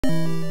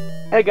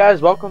Hey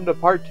guys, welcome to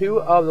part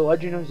 2 of The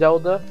Legend of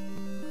Zelda.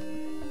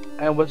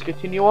 And let's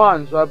continue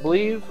on. So I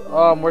believe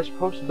we're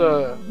supposed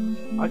to...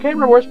 I can't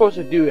remember what we're supposed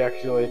to do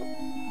actually.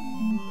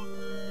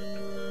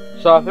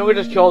 So I think we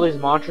just kill all these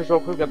monsters real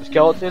quick. Got the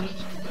skeletons.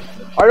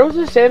 Are those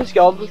the same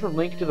skeletons from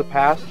Link to the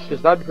Past?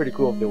 Because that'd be pretty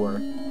cool if they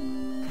were.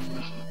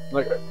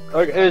 Like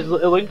is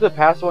Link to the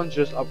Past ones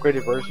just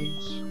upgraded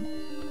versions?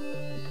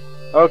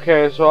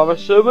 Okay, so I'm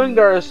assuming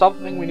there is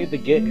something we need to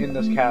get in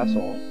this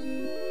castle.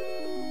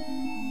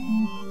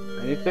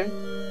 Anything?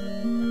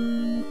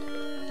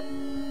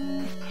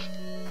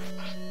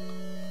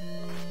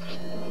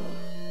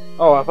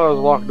 Oh, I thought it was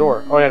a locked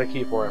door. Oh, I had a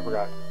key for it. I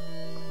forgot.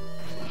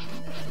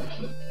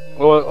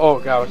 Oh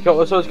god. So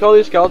let's kill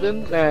these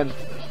skeletons, and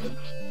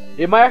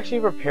am I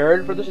actually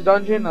prepared for this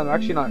dungeon? I'm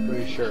actually not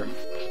really sure.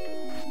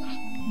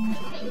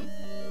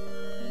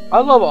 I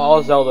love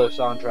all Zelda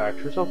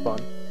soundtracks. They're so fun.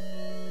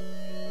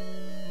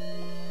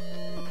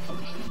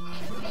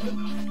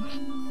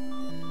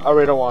 I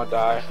really don't want to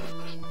die.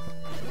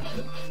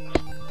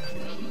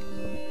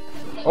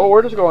 Oh,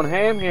 we're just going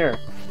ham here.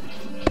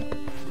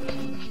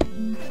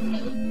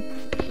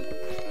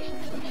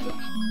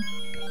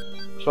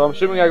 So I'm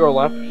assuming I go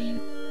left.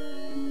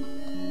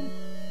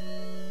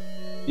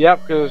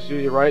 Yep, because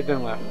you're right,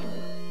 then left.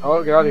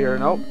 Oh, get out of here.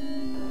 Nope.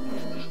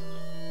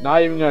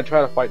 Not even gonna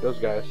try to fight those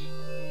guys.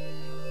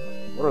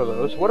 What are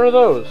those? What are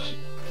those?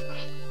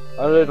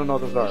 I really don't know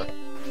what those are.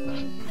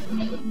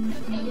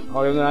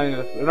 Oh, they're not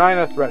even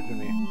a threat to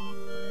me.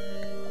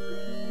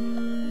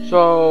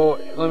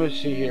 So, let me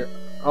see here.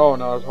 Oh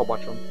no, there's a whole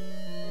bunch of them.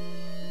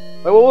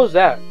 Wait, what was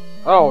that?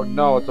 Oh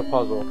no, it's a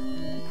puzzle.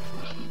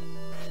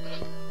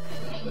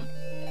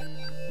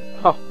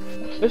 Oh,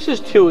 this is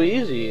too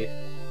easy.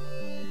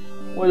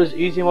 What is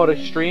easy mode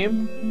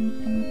extreme?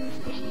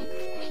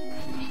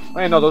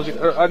 I know those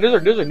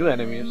are new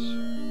enemies.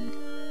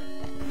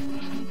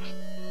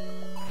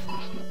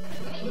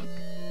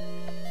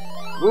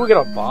 Ooh, we get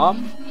a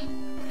bomb?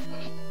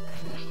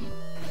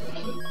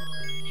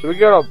 So we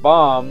got a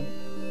bomb.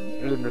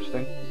 It's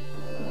interesting.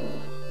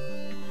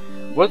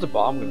 What's the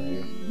bomb gonna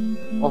do?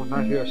 Oh,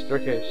 nice, we got a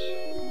staircase.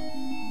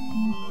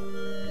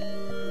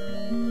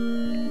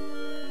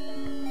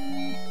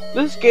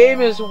 This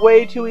game is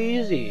way too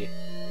easy.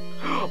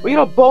 We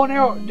got a bow and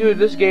arrow. Dude,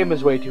 this game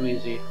is way too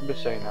easy. I'm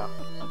just saying now.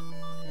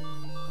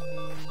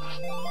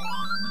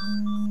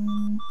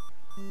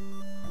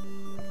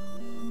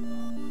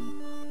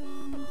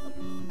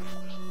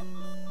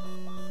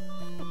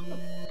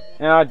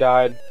 Yeah, I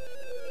died.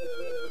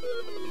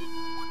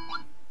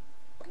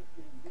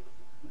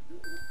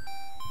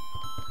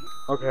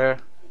 Okay.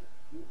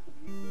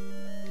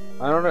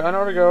 I know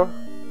where to go.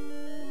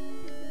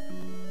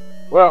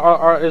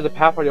 Well, is the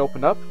path already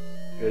opened up?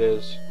 It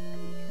is.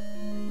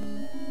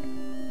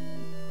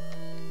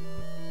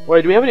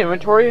 Wait, do we have an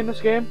inventory in this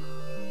game?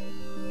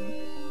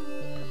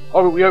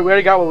 Oh, we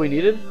already got what we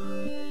needed?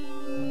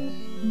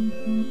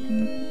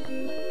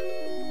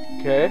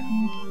 Okay.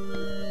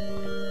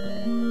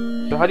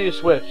 So how do you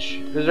switch?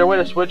 Is there a way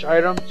to switch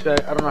items? I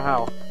don't know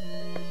how.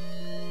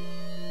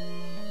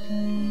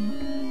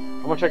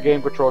 I'm gonna check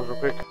game controls real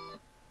quick.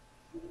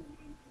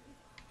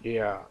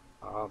 Yeah,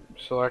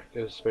 select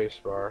is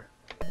spacebar.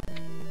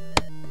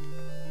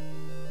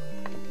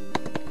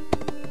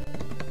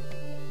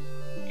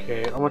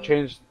 Okay, I'm gonna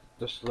change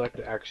the select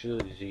to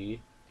actually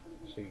Z.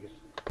 So you can...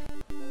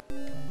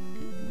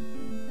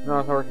 No,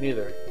 it's not working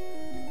either.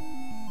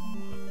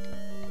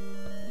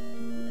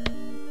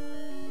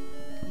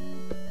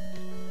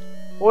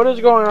 What is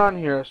going on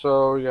here?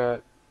 So we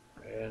got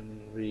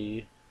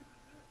NV.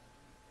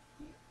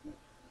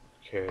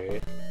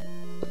 Okay.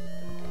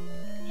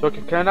 So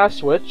can I not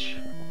switch?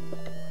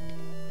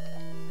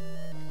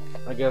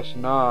 I guess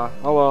nah.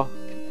 Oh well.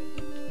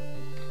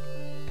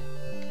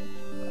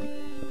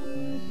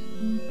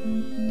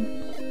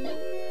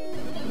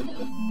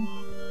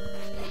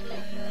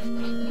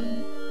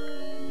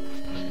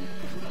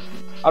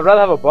 I'd rather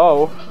have a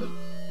bow.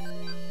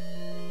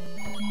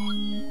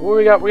 Ooh,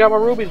 we got more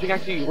rubies. We're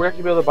actually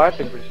be able to buy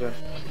things pretty soon.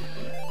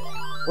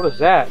 What is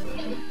that?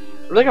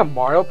 Is it like a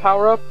Mario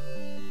power up?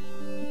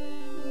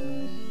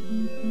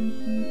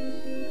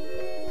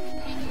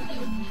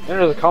 And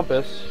there's a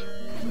compass.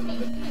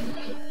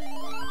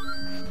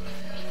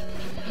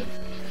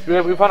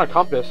 We found a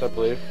compass, I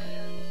believe.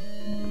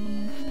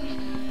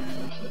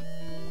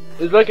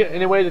 Is there like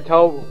any way to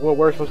tell where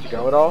we're supposed to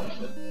go at all?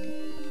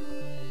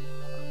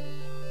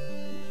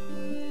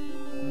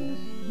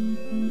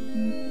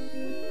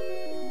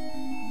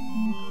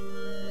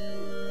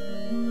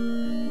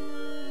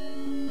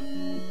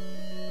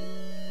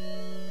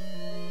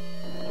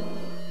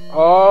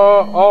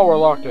 Oh, we're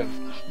locked in.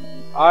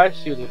 I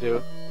see what to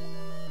do.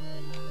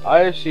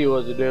 I see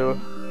what to do.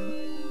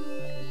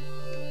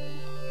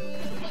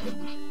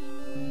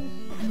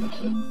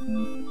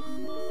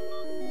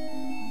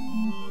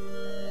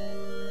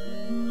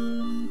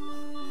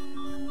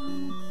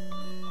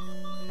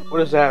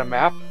 What is that, a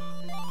map?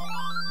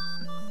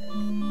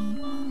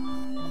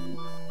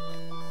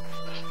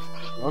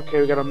 Okay,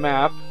 we got a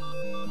map.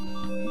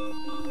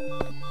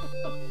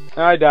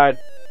 And I died.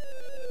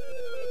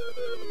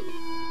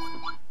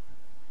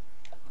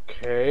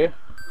 Okay.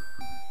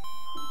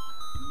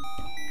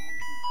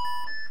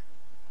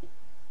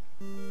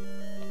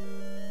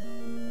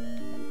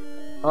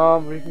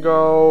 We can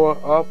go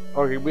up.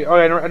 Okay,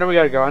 I know we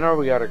gotta go. I know where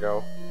we gotta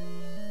go.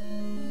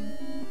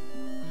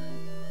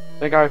 I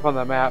think I found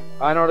that map.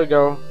 I know where to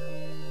go.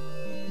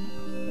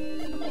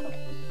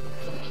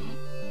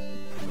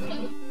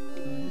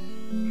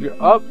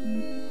 You're up.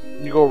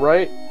 You go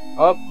right,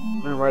 up,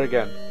 and right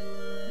again.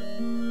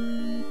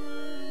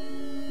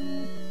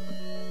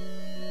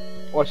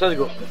 Oh, it says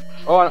go.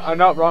 Oh, I'm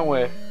not wrong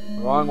way.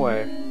 Wrong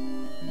way.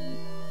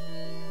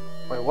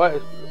 Wait, what?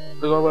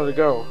 There's no way to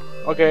go.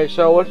 Okay,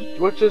 so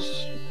let's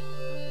just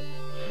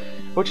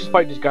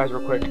fight these guys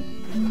real quick.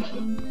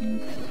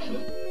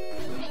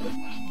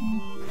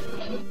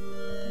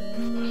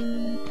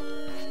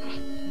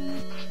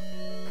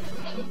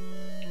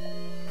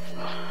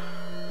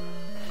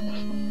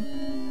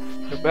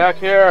 Get back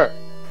here.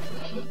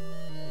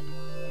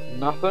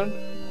 Nothing.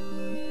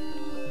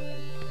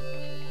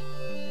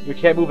 You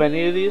can't move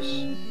any of these.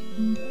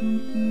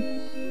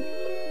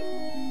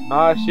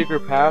 Not a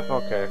secret path.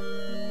 Okay.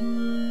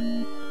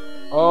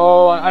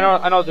 Oh, I know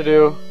what to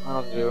do. I know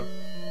what to do.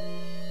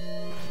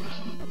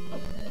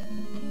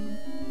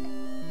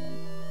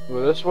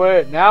 Go this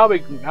way. Now we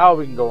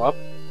can go up.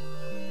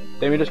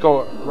 Then we just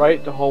go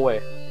right the whole way.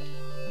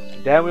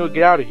 Then we'll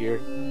get out of here.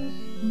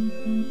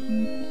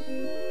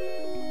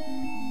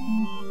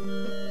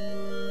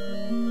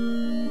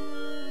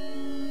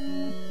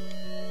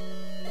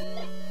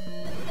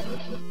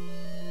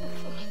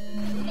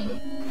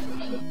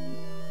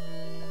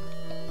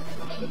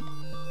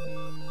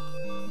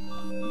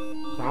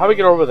 How do we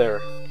get over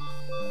there?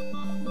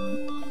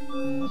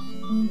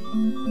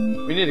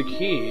 We need a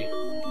key.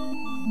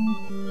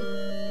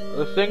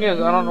 The thing is,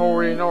 I don't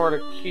really know where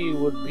the key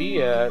would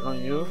be at,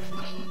 don't you?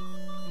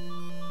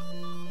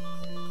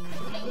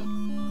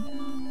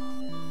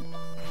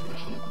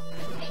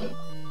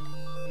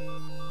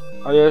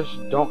 I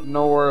just don't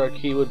know where a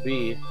key would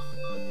be.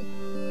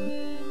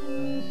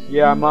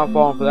 Yeah, I'm not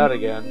falling for that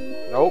again.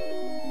 Nope.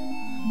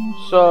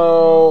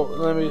 So,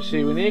 let me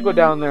see. We need to go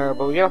down there,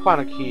 but we gotta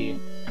find a key.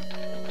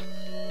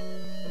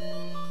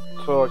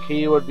 So a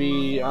key would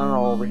be, I don't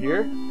know, over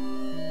here?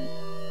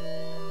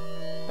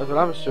 That's what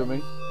I'm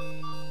assuming.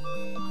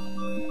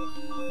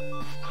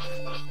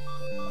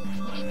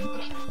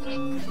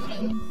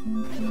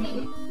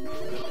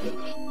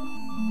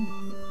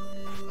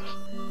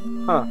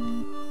 Huh.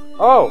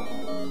 Oh!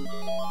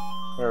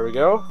 There we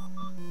go.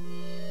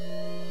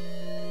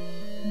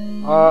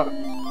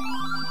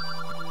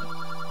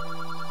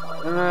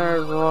 And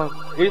there's one.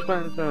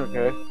 Eastman,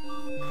 okay.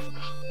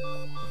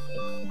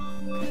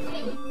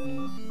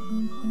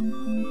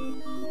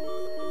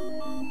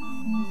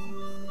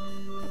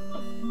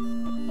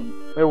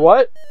 Wait,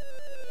 what?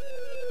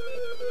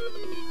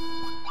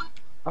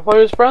 I thought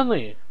he was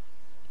friendly.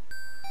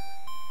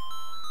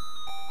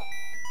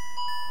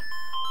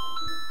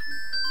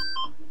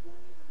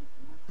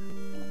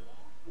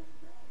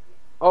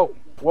 Oh,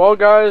 well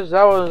guys,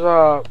 that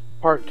was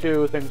part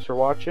 2. Thanks for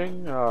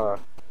watching. I'll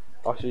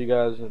see you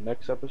guys in the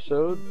next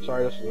episode.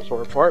 Sorry this is a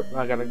short part, but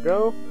I gotta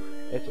go.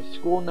 It's a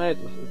school night.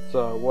 It's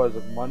what is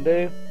it,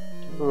 Monday?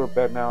 I'm gonna go to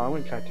bed now.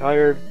 I'm kinda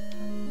tired.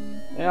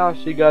 And I'll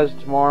see you guys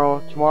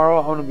tomorrow. Tomorrow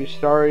I'm going to be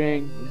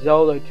starting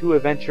Zelda 2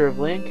 Adventure of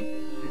Link.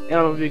 And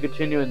I'm going to be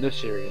continuing this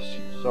series.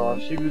 So I'll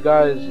see you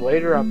guys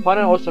later. I'm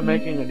planning on also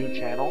making a new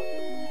channel.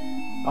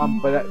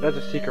 But that's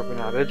a secret for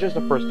now. That's just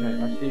the first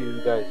hint. I'll see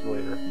you guys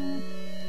later.